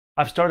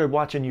I've started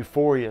watching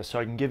Euphoria so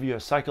I can give you a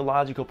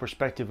psychological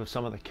perspective of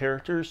some of the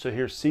characters. So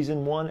here's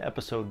season 1,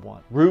 episode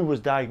 1. Rue was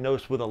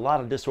diagnosed with a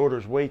lot of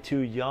disorders way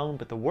too young,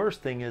 but the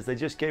worst thing is they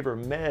just gave her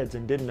meds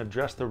and didn't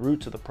address the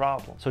roots of the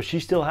problem. So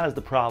she still has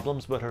the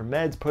problems, but her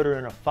meds put her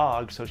in a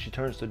fog, so she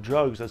turns to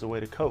drugs as a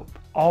way to cope.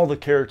 All the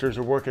characters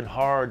are working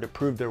hard to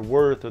prove their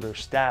worth or their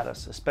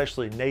status,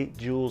 especially Nate,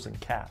 Jules, and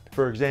Kat.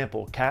 For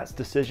example, Kat's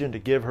decision to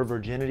give her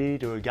virginity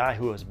to a guy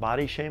who was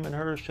body shaming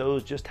her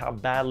shows just how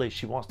badly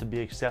she wants to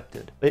be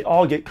accepted. They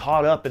all get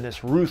caught up in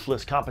this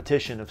ruthless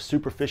competition of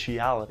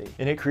superficiality,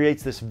 and it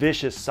creates this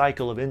vicious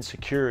cycle of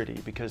insecurity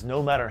because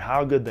no matter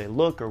how good they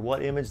look or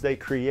what image they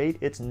create,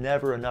 it's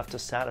never enough to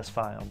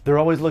satisfy them. They're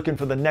always looking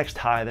for the next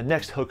high, the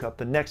next hookup,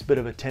 the next bit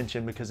of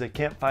attention because they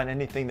can't find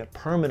anything that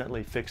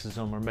permanently fixes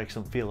them or makes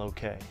them feel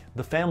okay.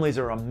 The families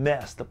are a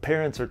mess. The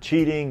parents are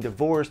cheating,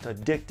 divorced,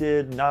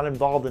 addicted, not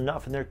involved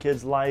enough in their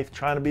kid's life,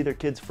 trying to be their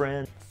kid's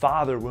friend.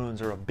 Father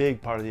wounds are a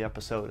big part of the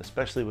episode,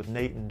 especially with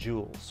Nate and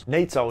Jules.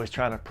 Nate's always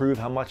trying to prove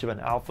how much of an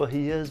alpha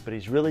he is, but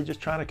he's really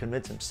just trying to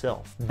convince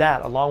himself.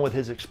 That, along with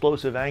his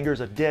explosive anger, is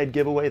a dead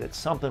giveaway that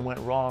something went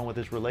wrong with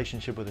his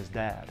relationship with his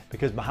dad.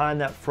 Because behind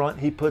that front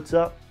he puts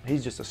up,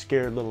 he's just a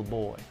scared little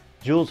boy.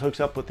 Jules hooks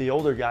up with the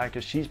older guy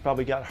because she's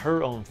probably got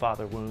her own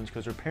father wounds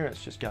because her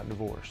parents just got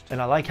divorced. And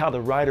I like how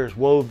the writers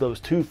wove those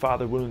two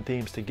father wound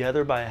themes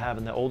together by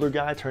having the older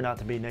guy turn out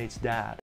to be Nate's dad.